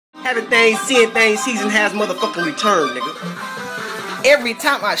Having things, seeing things, season has motherfucking returned, nigga. Every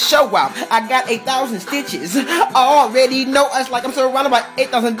time I show out, I got 8,000 stitches. I already know us like I'm surrounded by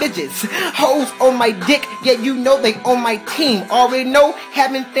 8,000 bitches. Hoes on my dick, yeah, you know they on my team. Already know,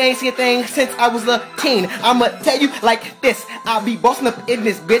 having things, seeing things since I was a teen. I'ma tell you like this, I'll be bossing up in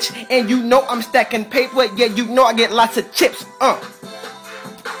this bitch. And you know I'm stacking paper, yeah, you know I get lots of chips,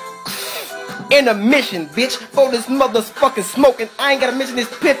 In a mission, bitch, for this motherfucking smoking. I ain't gotta mention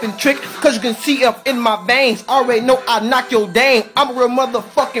this pimping trick, cause you can see up in my veins. Already know I knock your dame. I'm a real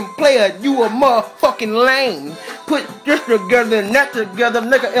motherfucking player, you a motherfucking lame. Put this together and that together,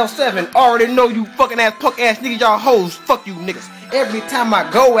 nigga L7. Already know you fucking ass, punk ass niggas, y'all hoes. Fuck you niggas. Every time I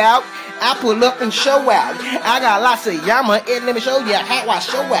go out, I pull up and show out. I got lots of yama, and let me show you how I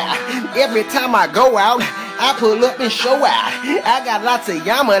show out. Every time I go out, I pull up and show out. I got lots of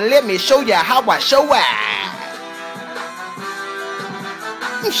yama, let me show you how I show out.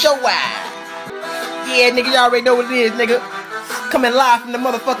 Show out. Yeah, nigga, y'all already know what it is, nigga. Coming live from the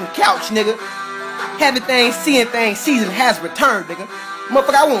motherfucking couch, nigga. Having things, seeing things, season has returned, nigga.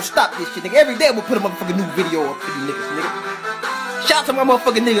 Motherfucker, I won't stop this shit, nigga. Every day we'll put a motherfucking new video up for you niggas, nigga. Shout out to my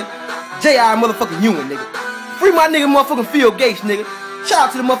motherfucking nigga, J.I. motherfucking Ewan, nigga. Free my nigga motherfucking Phil Gates, nigga. Shout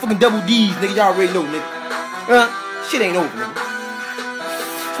out to the motherfucking Double D's, nigga. Y'all already know, nigga. Shit ain't over, nigga.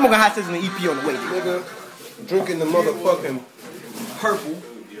 Smoking hot SMKNHOTSIZZLN EP on the way, nigga. Drinking the motherfucking purple.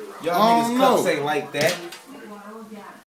 Y'all niggas cups ain't like that.